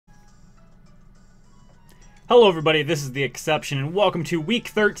Hello everybody, this is TheXseption, and welcome to Week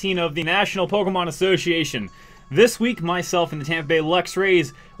 13 of the National Pokemon Association. This week, myself and the Tampa Bay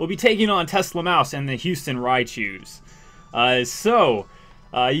Luxrays will be taking on Teslamouse and the Houston Raichus.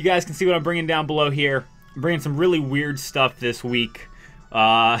 You guys can see what I'm bringing down below here. I'm bringing some really weird stuff this week.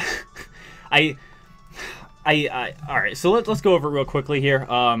 Alright, so let's go over it real quickly here.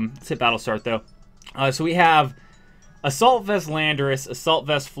 Let's hit Battle Start, though. So we have Assault Vest Landorus, Assault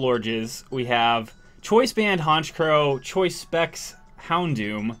Vest Florges. We have Choice Band Honchkrow, Choice Specs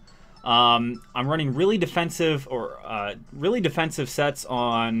Houndoom. I'm running really defensive sets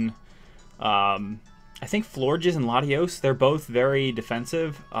on I think Florges and Latios. They're both very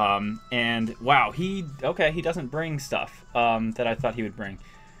defensive. And wow, he doesn't bring stuff that I thought he would bring.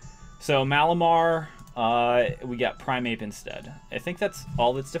 So Malamar, we got Primeape instead. I think that's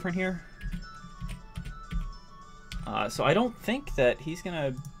all that's different here. So I don't think that he's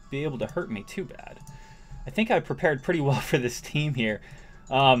gonna be able to hurt me too bad. I think I prepared pretty well for this team here.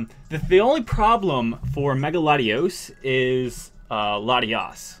 The only problem for Mega Latios is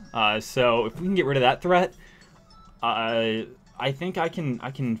Latias. So if we can get rid of that threat, I think I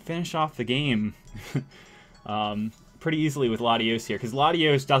can finish off the game pretty easily with Latios here, because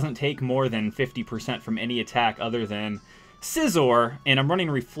Latios doesn't take more than 50% from any attack other than Scizor, and I'm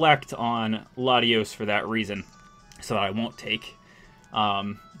running Reflect on Latios for that reason, so that I won't take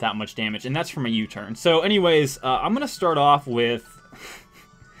that much damage, and that's from a U-turn. So anyways, I'm going to start off with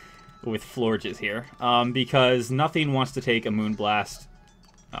Florges here, because nothing wants to take a Moonblast,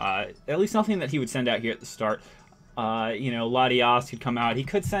 at least nothing that he would send out here at the start. You know, Latias could come out. He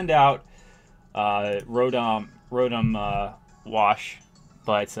could send out Rotom Wash,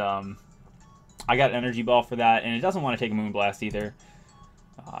 but I got Energy Ball for that, and it doesn't want to take a Moonblast either.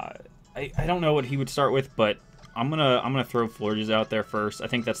 I don't know what he would start with, but I'm gonna throw Florges out there first. I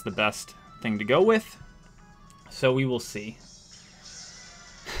think that's the best thing to go with. So we will see.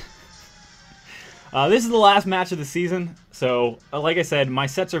 This is the last match of the season, so like I said, my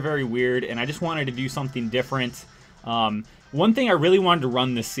sets are very weird, and I just wanted to do something different. One thing I really wanted to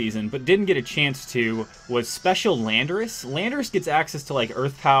run this season, but didn't get a chance to, was Special Landorus. Landorus gets access to like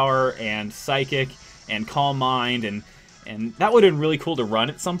Earth Power and Psychic and Calm Mind, and that would have been really cool to run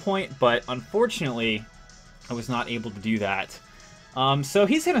at some point, but unfortunately, I was not able to do that. So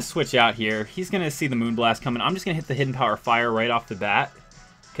he's going to switch out here. He's going to see the Moonblast coming. I'm just going to hit the Hidden Power Fire right off the bat,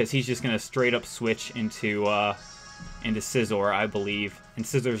 because he's just going to straight up switch into Scizor, I believe. And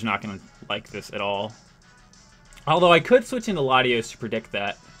Scizor's not going to like this at all. Although I could switch into Latios to predict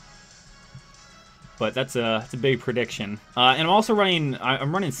that. But that's a big prediction. And I'm also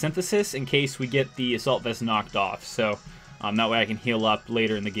running Synthesis in case we get the Assault Vest knocked off. So that way I can heal up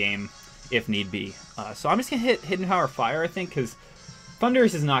later in the game if need be. So I'm just going to hit Hidden Power Fire, I think, because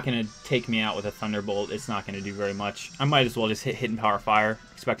Thundurus is not going to take me out with a Thunderbolt. It's not going to do very much. I might as well just hit Hidden Power Fire,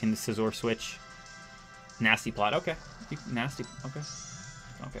 expecting the Scizor switch. Nasty Plot. Okay. Nasty. Okay.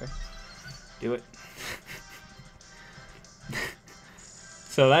 Okay. Do it.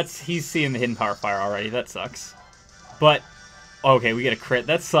 So he's seeing the Hidden Power Fire already. That sucks. But, okay, we get a crit.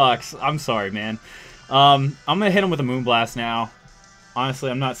 That sucks. I'm sorry, man. I'm going to hit him with a Moonblast now. Honestly,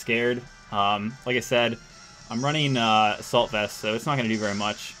 I'm not scared. Like I said, I'm running Assault Vest, so it's not going to do very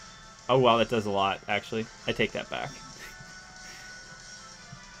much. Oh, wow, that does a lot, actually. I take that back.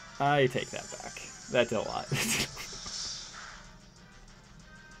 I take that back. That did a lot.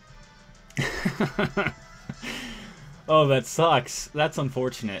 Oh, that sucks. That's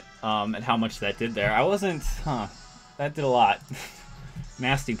unfortunate, at how much that did there. I wasn't... Huh. That did a lot.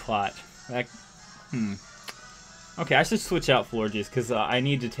 Nasty Plot. Okay, I should switch out Florges, because I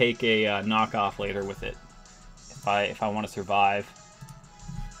need to take a knockoff later with it, if I want to survive.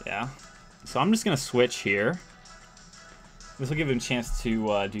 Yeah. So I'm just going to switch here. This will give him a chance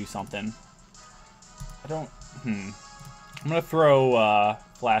to do something. I'm going to throw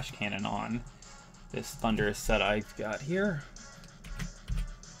Flash Cannon on this Thundurus set I've got here,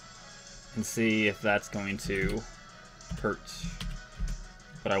 and see if that's going to hurt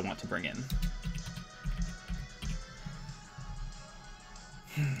what I want to bring in.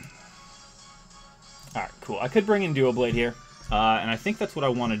 Alright, cool. I could bring in Dual Blade here, and I think that's what I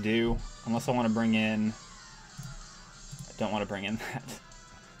want to do, unless I want to bring in... I don't want to bring in that.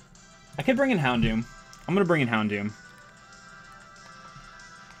 I could bring in Houndoom. I'm going to bring in Houndoom.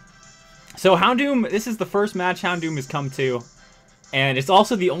 So Houndoom, this is the first match Houndoom has come to, and it's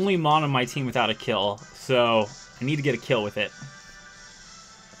also the only mon on my team without a kill, so I need to get a kill with it.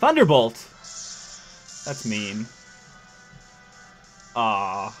 Thunderbolt! That's mean.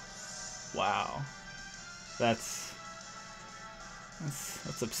 Aw. Wow. That's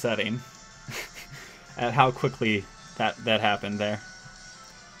upsetting. at how quickly that happened there.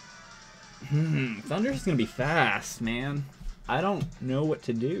 Thunder's gonna be fast, man. I don't know what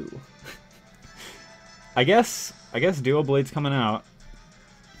to do. I guess Duo Blade's coming out.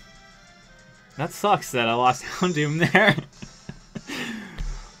 That sucks that I lost Houndoom there.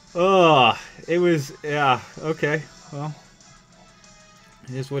 Oh, it was, yeah, okay. Well,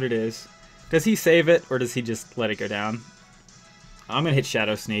 it is what it is. Does he save it, or does he just let it go down? I'm going to hit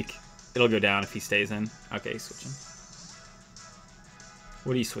Shadow Sneak. It'll go down if he stays in. Okay, he's switching.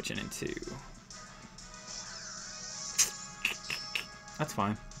 What are you switching into? That's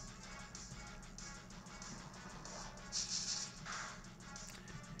fine.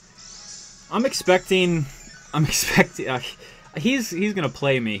 I'm expecting he's gonna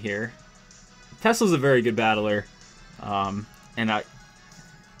play me here. Tesla's a very good battler, and I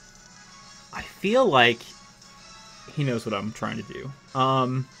feel like he knows what I'm trying to do.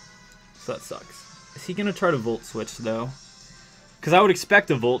 So that sucks. Is he gonna try to Volt Switch though? Because I would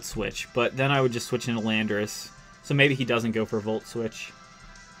expect a Volt Switch, but then I would just switch into Landorus. So maybe he doesn't go for Volt Switch.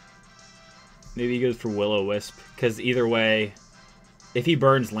 Maybe he goes for Will-O-Wisp, because either way, if he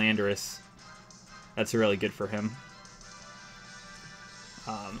burns Landorus, that's really good for him.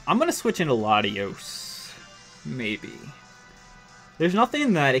 I'm going to switch into Latios. Maybe. There's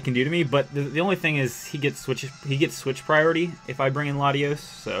nothing that it can do to me, but the only thing is he gets switch priority if I bring in Latios,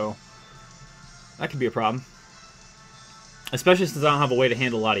 so that could be a problem. Especially since I don't have a way to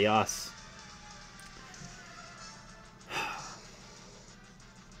handle Latios.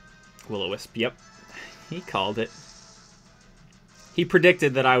 Will-O-Wisp, yep. He called it. He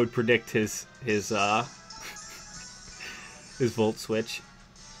predicted that I would predict his Volt Switch,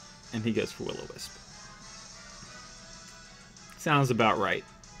 and he goes for Will-O-Wisp. Sounds about right.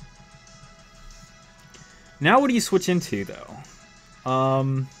 Now what do you switch into, though?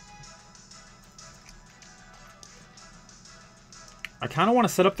 I kind of want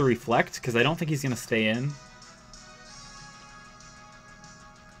to set up the Reflect, because I don't think he's going to stay in.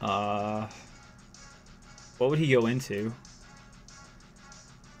 What would he go into?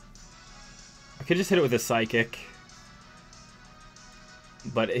 I could just hit it with a Psychic.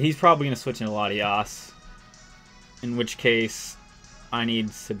 But he's probably going to switch into Latios. In which case, I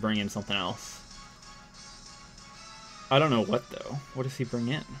need to bring in something else. I don't know what, though. What does he bring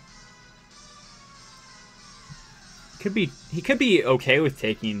in? He could be okay with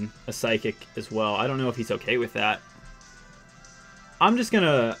taking a Psychic as well. I don't know if he's okay with that. I'm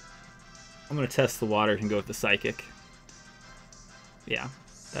gonna test the water and go with the Psychic. Yeah,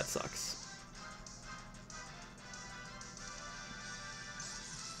 that sucks.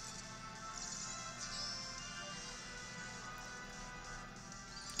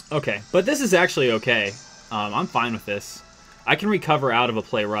 Okay, but this is actually okay. I'm fine with this. I can recover out of a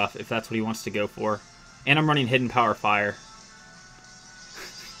play rough if that's what he wants to go for. And I'm running Hidden Power Fire.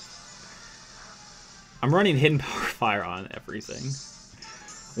 I'm running Hidden Power Fire on everything.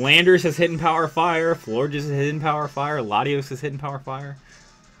 Landers has Hidden Power Fire. Florges has Hidden Power Fire. Latios has Hidden Power Fire.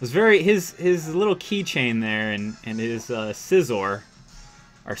 It was very his little keychain there and his Scizor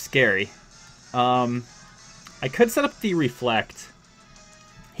are scary. I could set up the Reflect.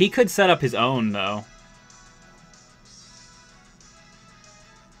 He could set up his own though.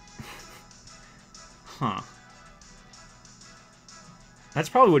 Huh. That's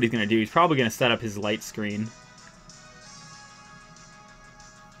probably what he's going to do. He's probably going to set up his Light Screen.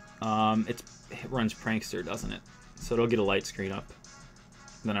 It runs Prankster, doesn't it? So it'll get a Light Screen up.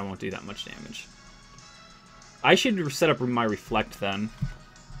 Then I won't do that much damage. I should set up my Reflect then.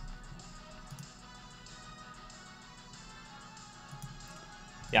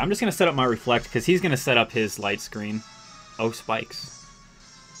 Yeah, I'm just going to set up my Reflect because he's going to set up his Light Screen. Oh, Spikes.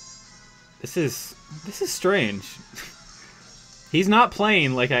 This is strange. He's not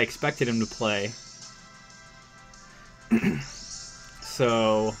playing like I expected him to play.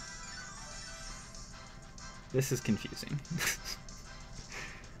 So this is confusing.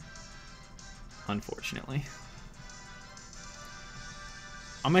 Unfortunately.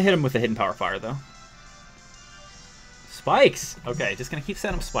 I'm gonna hit him with a Hidden Power Fire though. Spikes! Okay, just gonna keep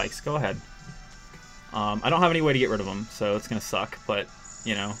setting up Spikes. Go ahead. I don't have any way to get rid of them, so it's gonna suck, but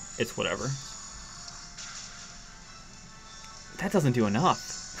you know, it's whatever. That doesn't do enough.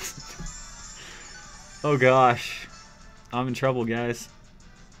 Oh gosh. I'm in trouble, guys.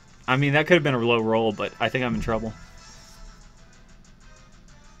 I mean, that could have been a low roll, but I think I'm in trouble.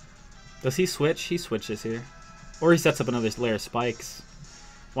 Does he switch? He switches here. Or he sets up another layer of Spikes.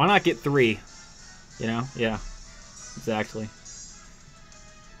 Why not get 3? You know? Yeah. Exactly.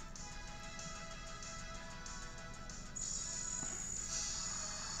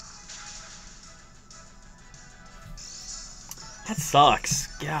 That sucks.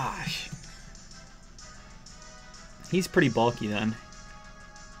 Gosh. He's pretty bulky then.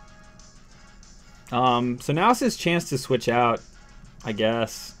 So now it's his chance to switch out, I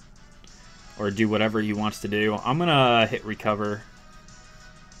guess. Or do whatever he wants to do. I'm gonna hit recover.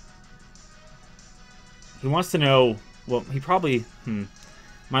 He wants to know... Well, he probably...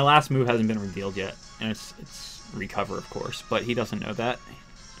 My last move hasn't been revealed yet. And it's recover, of course. But he doesn't know that.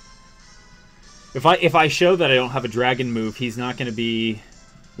 If I show that I don't have a dragon move, he's not going to be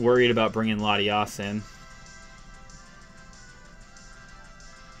worried about bringing Latias in.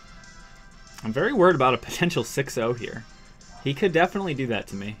 I'm very worried about a potential 6-0 here. He could definitely do that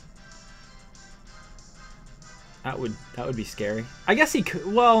to me. That would be scary. I guess he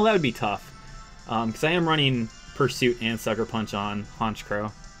could. Well, that would be tough. Because I am running Pursuit and Sucker Punch on Honchkrow.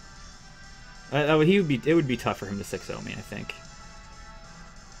 It would be tough for him to 6-0 me, I think.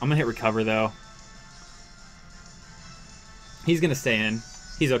 I'm going to hit recover, though. He's going to stay in.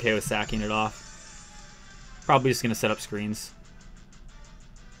 He's okay with sacking it off. Probably just going to set up screens.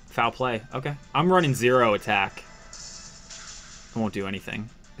 Foul play. Okay. I'm running 0 attack. I won't do anything.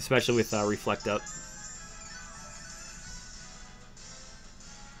 Especially with Reflect up.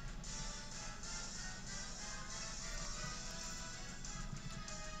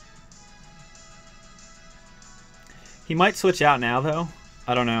 He might switch out now, though.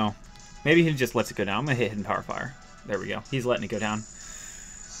 I don't know. Maybe he just lets it go down. I'm going to hit Hidden Power Fire. There we go. He's letting it go down.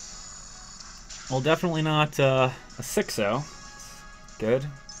 Well, definitely not a 6-0. Good.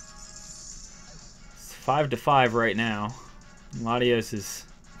 It's 5-5 right now. Latios is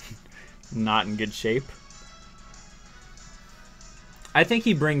not in good shape. I think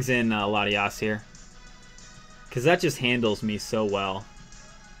he brings in Latias here. Because that just handles me so well.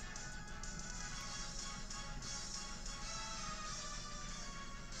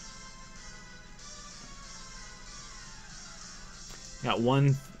 Got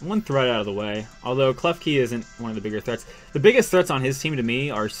one threat out of the way. Although Klefki isn't one of the bigger threats. The biggest threats on his team to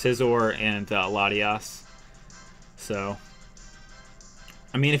me are Scizor and Latias. So,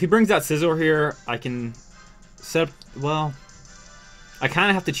 I mean, if he brings out Scizor here, I can set up... Well, I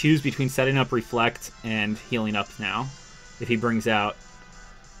kind of have to choose between setting up Reflect and healing up now. If he brings out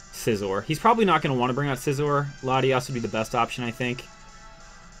Scizor. He's probably not going to want to bring out Scizor. Latias would be the best option, I think.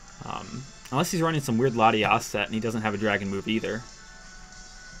 Unless he's running some weird Latias set and he doesn't have a dragon move either.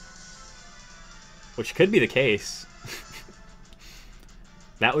 Which could be the case.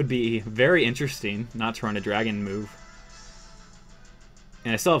 That would be very interesting, not to run a dragon move.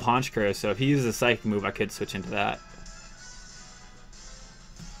 And I still have Honchkrow, so if he uses a psychic move, I could switch into that.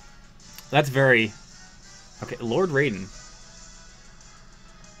 That's very... Okay, Lord Raiden.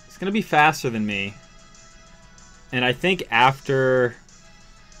 It's going to be faster than me. And I think after...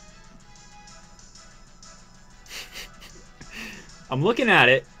 I'm looking at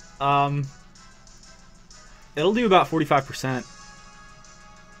it. It'll do about 45%.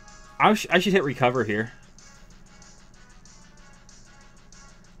 I should hit recover here.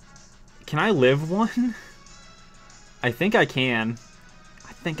 Can I live one? I think I can.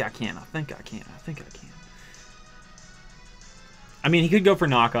 I think I can. I mean, he could go for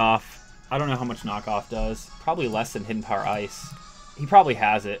knockoff. I don't know how much knockoff does. Probably less than Hidden Power Ice. He probably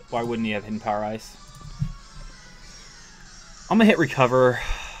has it. Why wouldn't he have Hidden Power Ice? I'm going to hit recover.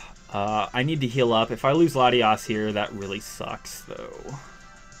 I need to heal up. If I lose Latias here, that really sucks, though.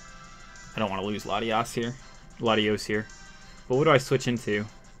 I don't want to lose Latios here. But what do I switch into?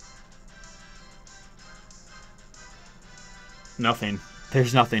 Nothing.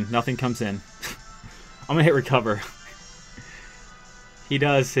 There's nothing. Nothing comes in. I'm going to hit recover. He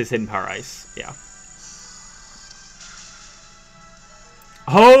does his Hidden Power Ice. Yeah.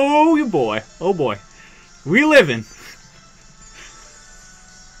 Oh, boy. Oh, boy. We living.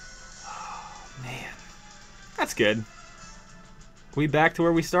 That's good. We back to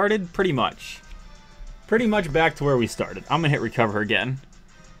where we started? Pretty much. Pretty much back to where we started. I'm going to hit recover again.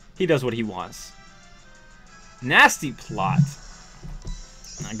 He does what he wants. Nasty plot.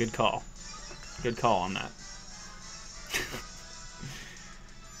 Good call. Good call on that.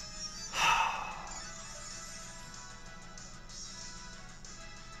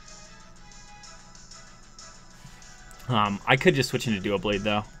 I could just switch into Duo Blade,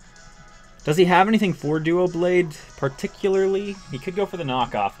 though. Does he have anything for Duo Blade, particularly? He could go for the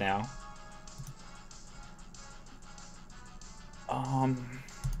knockoff now.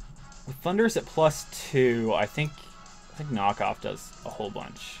 With Thunderous at +2, I think knockoff does a whole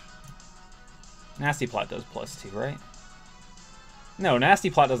bunch. Nasty Plot does +2, right? No, Nasty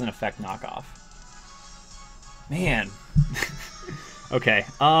Plot doesn't affect knockoff. Man. Okay,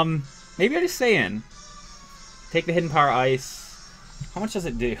 maybe I just stay in. Take the Hidden Power Ice. How much does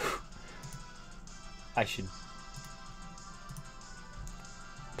it do? I should...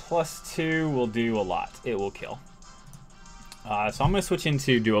 +2 will do a lot. It will kill. So I'm going to switch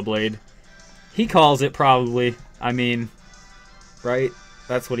into Dual Blade. He calls it, probably. I mean, right?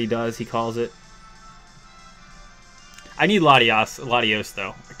 That's what he does. He calls it. I need Latios,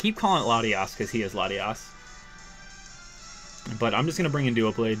 though. I keep calling it Latios because he is Latios. But I'm just going to bring in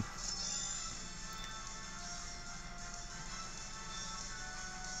Dual Blade.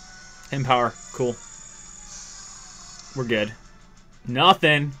 Empower. Cool. We're good.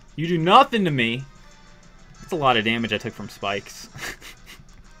 Nothing. You do nothing to me. That's a lot of damage I took from spikes.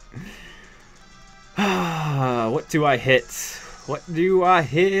 What do I hit? What do I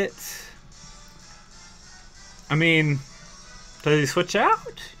hit? I mean, does he switch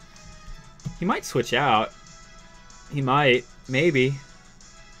out? He might switch out. He might. Maybe.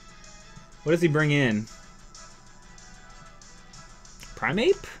 What does he bring in?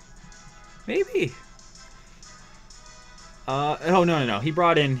 Primeape? Maybe. Oh no. He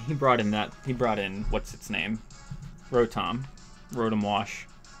brought in what's its name? Rotom Wash.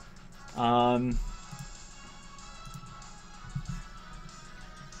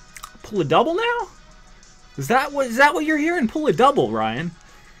 Pull a double now? Is that what you're hearing? Pull a double, Ryan.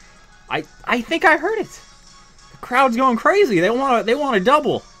 I think I heard it. The crowd's going crazy. They want a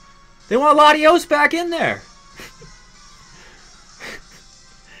double. They want Latios back in there.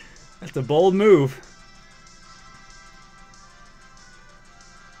 That's a bold move.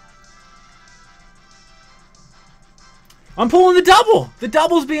 I'm pulling the double! The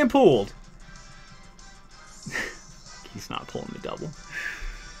double's being pulled. He's not pulling the double.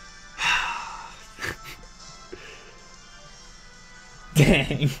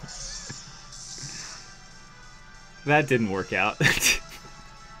 Dang. That didn't work out. Let's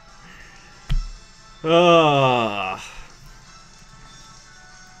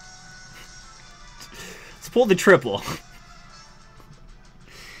pull the triple.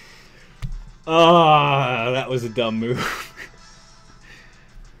 That was a dumb move.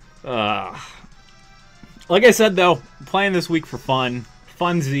 Like I said, though, playing this week for fun.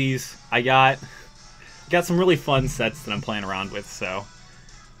 Funsies. I got some really fun sets that I'm playing around with, so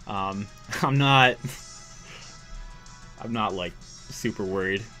I'm not like super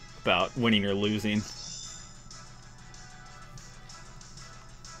worried about winning or losing.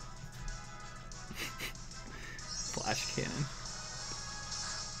 Flash cannon.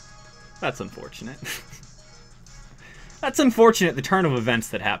 That's unfortunate. That's unfortunate, the turn of events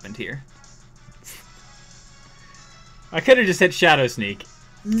that happened here. I could have just hit Shadow Sneak.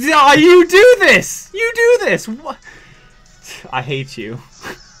 Oh, you do this! You do this! What? I hate you.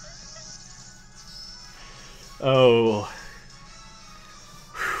 Oh.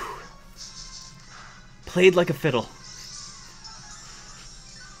 Whew. Played like a fiddle.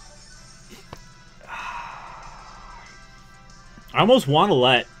 I almost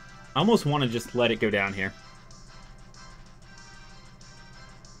want to just let it go down here.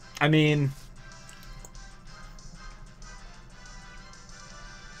 I mean,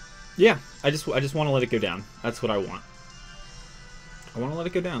 yeah, I just want to let it go down. That's what I want. I want to let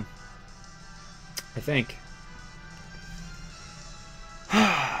it go down. I think.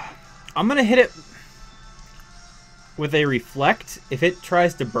 I'm gonna hit it with a reflect. If it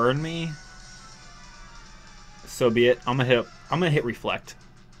tries to burn me, so be it. I'm gonna hit reflect.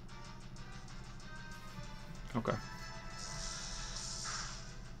 Okay.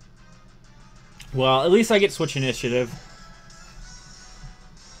 Well, at least I get switch initiative.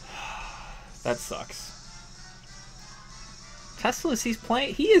 That sucks.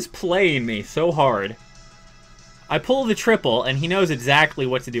 Teslamouse, he is playing me so hard. I pull the triple, and he knows exactly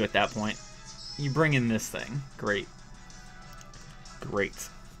what to do at that point. You bring in this thing. Great. Great.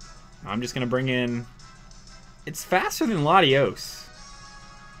 I'm just going to bring in... It's faster than Latios.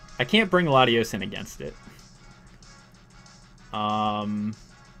 I can't bring Latios in against it.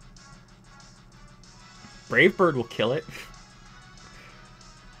 Brave Bird will kill it.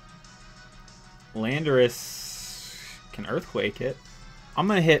 Landorus can Earthquake it. I'm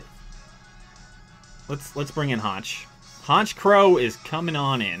gonna hit. Let's bring in Haunch. Haunch Crow is coming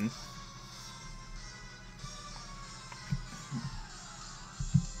on in.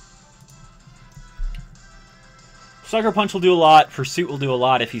 Sucker Punch will do a lot. Pursuit will do a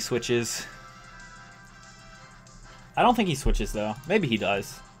lot if he switches. I don't think he switches though. Maybe he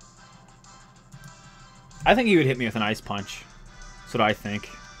does. I think he would hit me with an Ice Punch. That's what I think.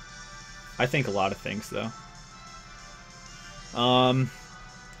 I think a lot of things, though.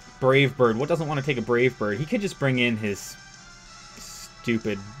 Brave Bird. What doesn't want to take a Brave Bird? He could just bring in his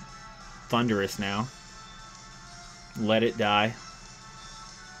stupid Thunderous now. Let it die.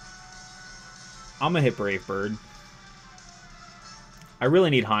 I'm gonna hit Brave Bird. I really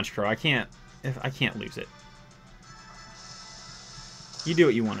need Honchkrow. I can't lose it. You do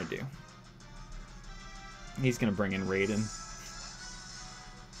what you want to do. He's gonna bring in Raiden.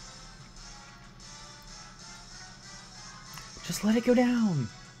 Just let it go down.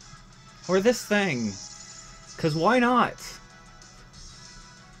 Or this thing. Because why not?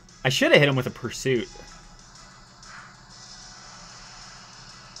 I should have hit him with a Pursuit.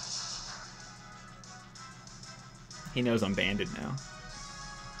 He knows I'm banded now.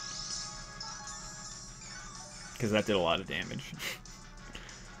 Because that did a lot of damage.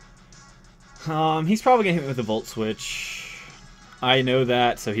 He's probably going to hit me with a Volt Switch. I know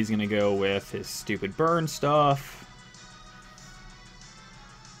that, so he's going to go with his stupid burn stuff.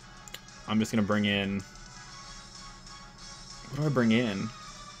 I'm just going to bring in... What do I bring in?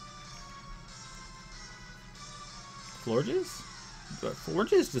 Florges?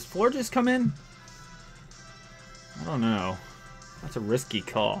 Florges? Does Florges come in? I don't know. That's a risky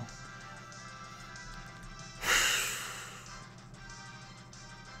call.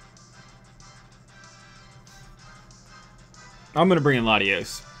 I'm going to bring in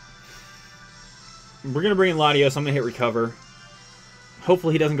Latios. We're going to bring in Latios. I'm going to hit Recover.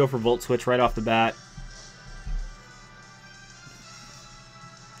 Hopefully he doesn't go for Volt Switch right off the bat.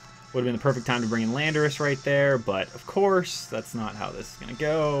 Would have been the perfect time to bring in Landorus right there, but of course, that's not how this is going to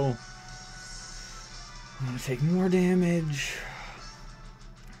go. I'm going to take more damage.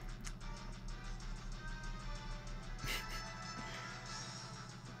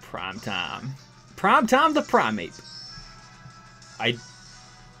 Prime time. Prime time the Primate.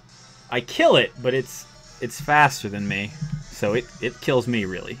 I kill it, but it's faster than me. So it kills me,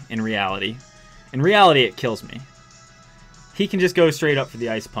 really, in reality. In reality, it kills me. He can just go straight up for the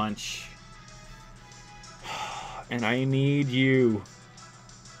Ice Punch. And I need you.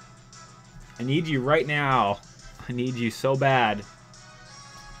 I need you right now. I need you so bad.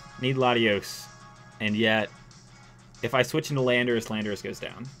 I need Latios. And yet, if I switch into Landorus, Landorus goes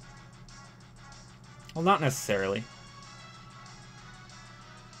down. Well, not necessarily.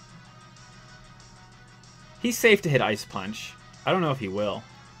 He's safe to hit Ice Punch. I don't know if he will.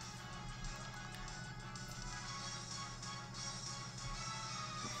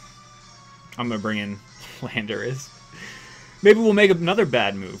 I'm going to bring in Landorus. Maybe we'll make another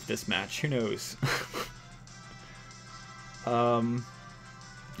bad move this match. Who knows?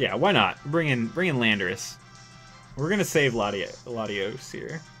 Yeah, why not? Bring in Landorus. We're going to save Latios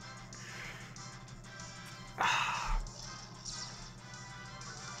here.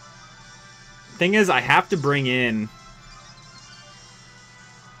 Thing is, I have to bring in...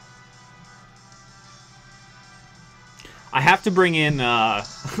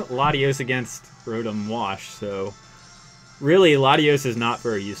 Latios against Rotom Wash, so... Really, Latios is not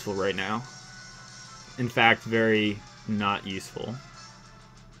very useful right now. In fact, very not useful.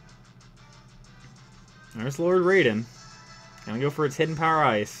 There's Lord Raiden. Gonna go for its Hidden Power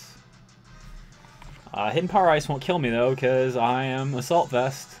Ice. Hidden Power Ice won't kill me, though, because I am Assault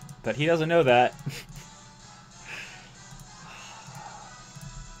Vest. But he doesn't know that.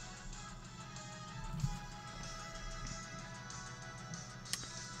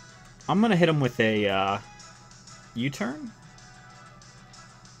 I'm going to hit him with a U-turn.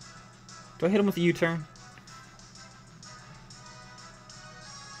 Do I hit him with a U-turn?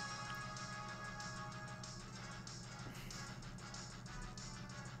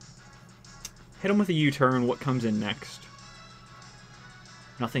 Hit him with a U-turn. What comes in next?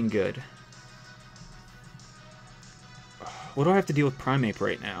 Nothing good. What do I have to deal with Primeape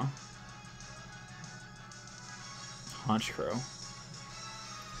right now? Honchkrow.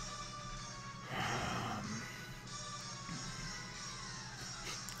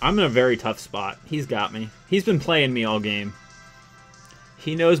 I'm in a very tough spot. He's got me. He's been playing me all game.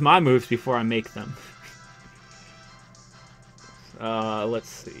 He knows my moves before I make them. Let's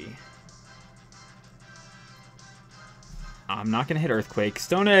see. I'm not going to hit Earthquake.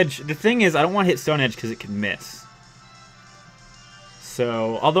 Stone Edge, the thing is, I don't want to hit Stone Edge because it can miss.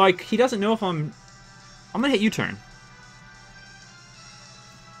 So, although he doesn't know if I'm going to hit U-turn.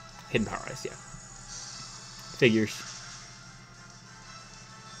 Hidden Power Ice, yeah. Figures.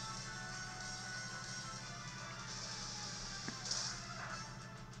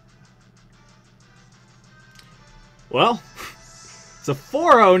 Well, it's a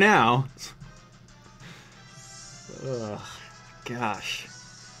 4-0 now. Ugh, gosh.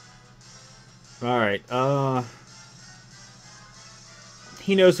 Alright,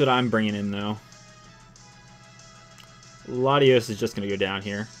 he knows what I'm bringing in, though. Latios is just going to go down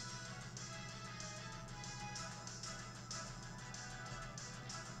here.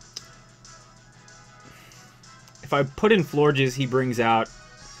 If I put in Florges, he brings out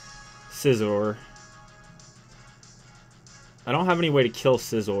Scizor. I don't have any way to kill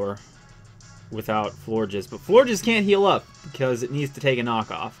Scizor without Florges, but Florges can't heal up because it needs to take a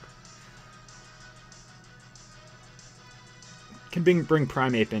knockoff. Can bring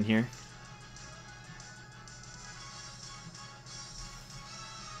Primeape in here.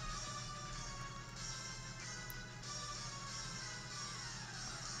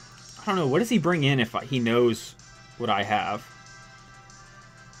 I don't know. What does he bring in if he knows what I have?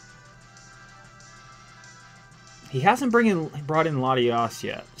 He hasn't brought in Latios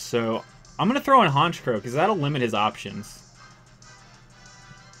yet, so I'm going to throw in Honchkrow because that'll limit his options.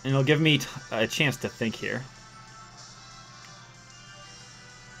 And it'll give me a chance to think here.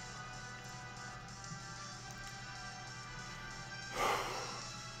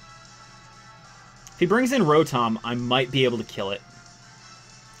 If he brings in Rotom, I might be able to kill it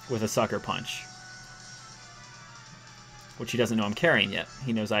with a Sucker Punch. Which he doesn't know I'm carrying yet.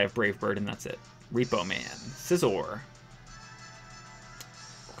 He knows I have Brave Bird and that's it. Repo Man. Scizor.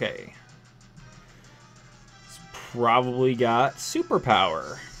 Okay. It's probably got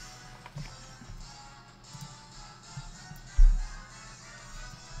Superpower.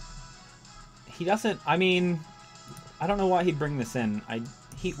 He doesn't... I mean... I don't know why he'd bring this in.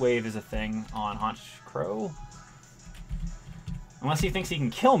 Heat Wave is a thing on Honchkrow. Unless he thinks he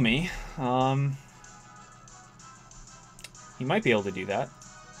can kill me. He might be able to do that.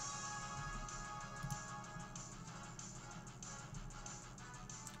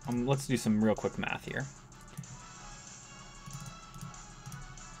 Let's do some real quick math here.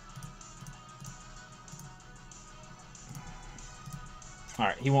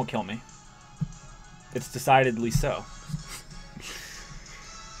 Alright, he won't kill me. It's decidedly so.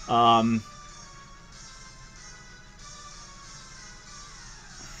 I'm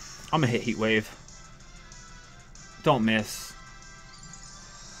gonna hit Heat Wave. Don't miss.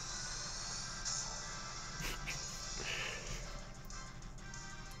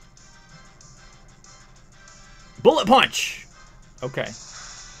 Bullet Punch! Okay.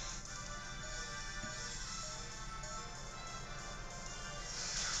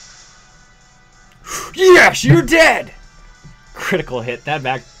 Yes, you're dead! Critical hit. That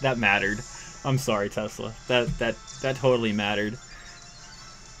mattered. I'm sorry, Tesla. That totally mattered.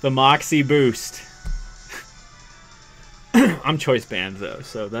 The Moxie boost. I'm choice banned though,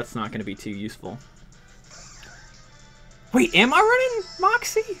 so that's not going to be too useful. Wait, am I running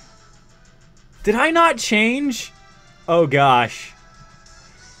Moxie? Did I not change? Oh gosh.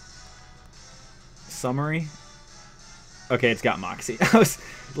 Summary? Okay, it's got Moxie.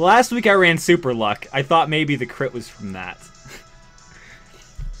 Last week I ran Super Luck. I thought maybe the crit was from that.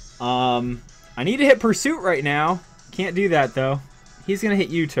 I need to hit Pursuit right now. Can't do that though. He's gonna hit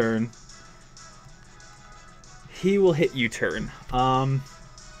U-turn. He will hit U-turn. Alright.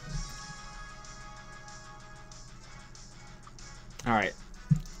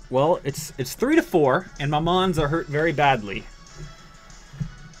 Well, it's 3-4, and my Mons are hurt very badly.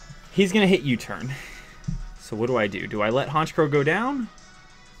 He's gonna hit U-turn. So what do? Do I let Honchkrow go down?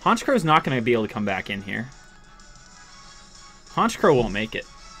 Honchkrow's not gonna be able to come back in here. Honchkrow won't make it.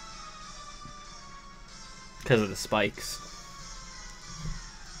 Because of the spikes.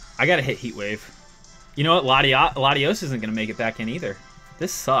 I gotta hit Heat Wave. You know what? Latios isn't gonna make it back in either.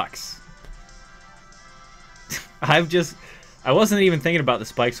 This sucks. I wasn't even thinking about the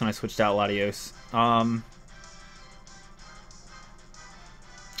spikes when I switched out Latios.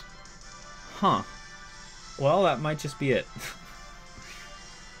 Huh. Well, that might just be it.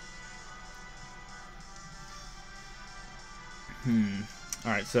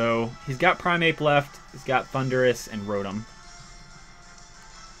 Alright, so he's got Primeape left, he's got Thundurus and Rotom.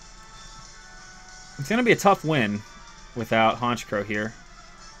 It's going to be a tough win without Honchkrow here.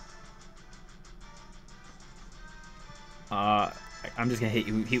 I'm just going to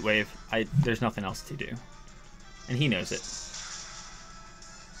hit Heat Wave. There's nothing else to do. And he knows it.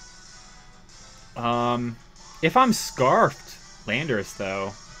 If I'm Scarfed Landorus,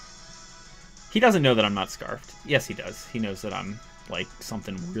 though, he doesn't know that I'm not Scarfed. Yes, he does. He knows that I'm, like,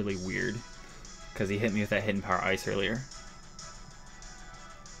 something really weird. Because he hit me with that Hidden Power Ice earlier.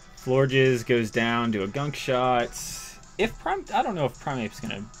 Florges goes down to a Gunk Shot. I don't know if Primeape's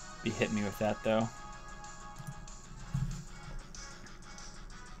going to be hitting me with that, though.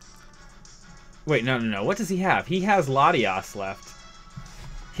 Wait, no. What does he have? He has Latios left.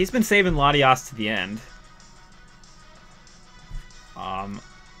 He's been saving Latios to the end. I'm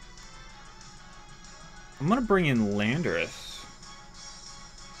going to bring in Landorus.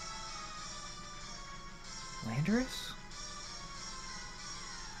 Landorus?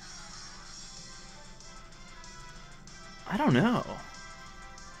 I don't know.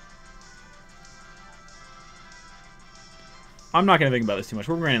 I'm not going to think about this too much.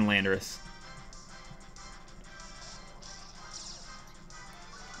 We're running Landorus.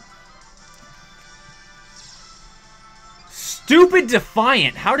 Stupid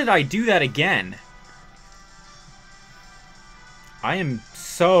Defiant! How did I do that again? I am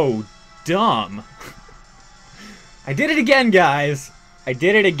so dumb. I did it again, guys. I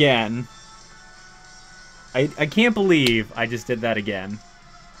did it again. I can't believe I just did that again.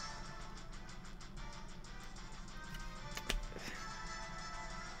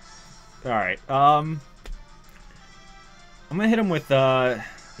 Alright, I'm gonna hit him with a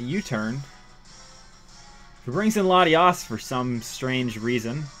U-turn. If he brings in Latios for some strange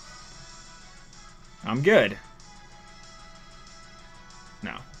reason, I'm good.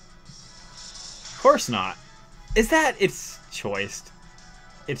 No. Of course not. Is that... It's choiced.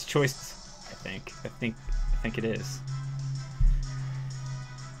 It's choiced, I think. I think it is.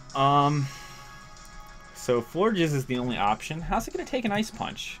 So Florges is the only option. How's it gonna take an Ice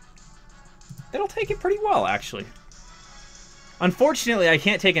Punch? It'll take it pretty well, actually. Unfortunately, I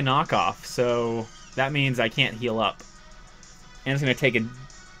can't take a knockoff, so that means I can't heal up. And it's going to take a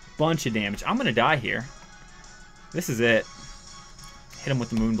bunch of damage. I'm going to die here. This is it. Hit him with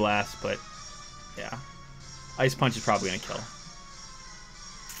the Moonblast, but yeah. Ice Punch is probably going to kill.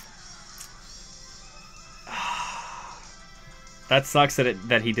 That sucks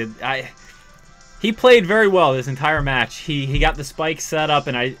that he did. He played very well this entire match. He got the spike set up,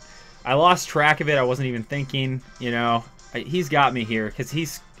 and I lost track of it. I wasn't even thinking, you know. He's got me here because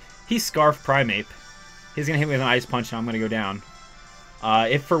he's Scarf Primeape. He's going to hit me with an Ice Punch and I'm going to go down.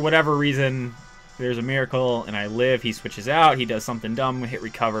 If for whatever reason there's a miracle and I live, he switches out. He does something dumb. We hit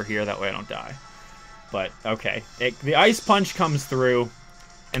recover here. That way I don't die. But, okay. The Ice Punch comes through.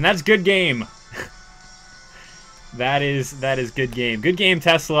 And that's good game. That is good game. Good game,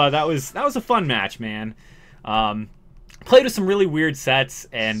 Tesla. That was a fun match, man. Played with some really weird sets,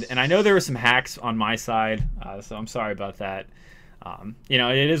 and I know there were some hacks on my side, so I'm sorry about that. You know,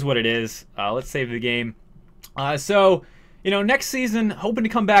 it is what it is. Let's save the game. So, you know, next season, hoping to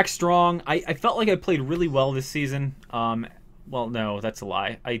come back strong. I felt like I played really well this season. Well, no, that's a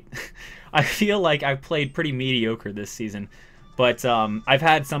lie. I feel like I played pretty mediocre this season, but I've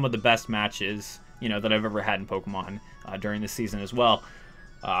had some of the best matches, you know, that I've ever had in Pokemon during this season as well.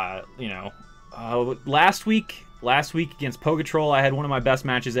 You know, last week against Poketroll, I had one of my best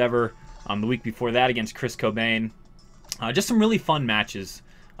matches ever. The week before that against Chris Cobain. Just some really fun matches.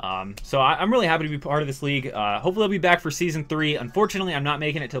 So I'm really happy to be part of this league. Hopefully I'll be back for Season 3. Unfortunately, I'm not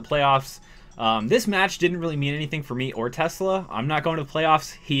making it to the playoffs. This match didn't really mean anything for me or Tesla. I'm not going to the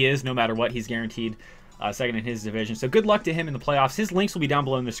playoffs. He is, no matter what. He's guaranteed second in his division. So good luck to him in the playoffs. His links will be down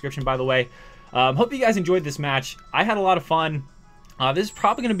below in the description, by the way. Hope you guys enjoyed this match. I had a lot of fun. This is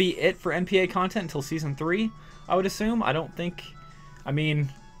probably going to be it for NPA content until Season 3. I would assume. I don't think... I mean,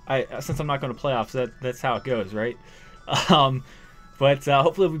 since I'm not going to playoffs, that's how it goes, right? But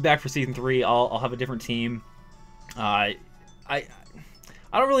hopefully we'll be back for Season 3. I'll have a different team. I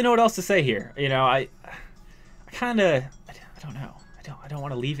don't really know what else to say here. You know, I kind of... I don't know. I don't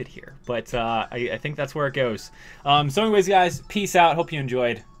want to leave it here. But I think that's where it goes. So anyways, guys, peace out. Hope you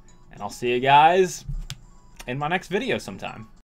enjoyed. And I'll see you guys in my next video sometime.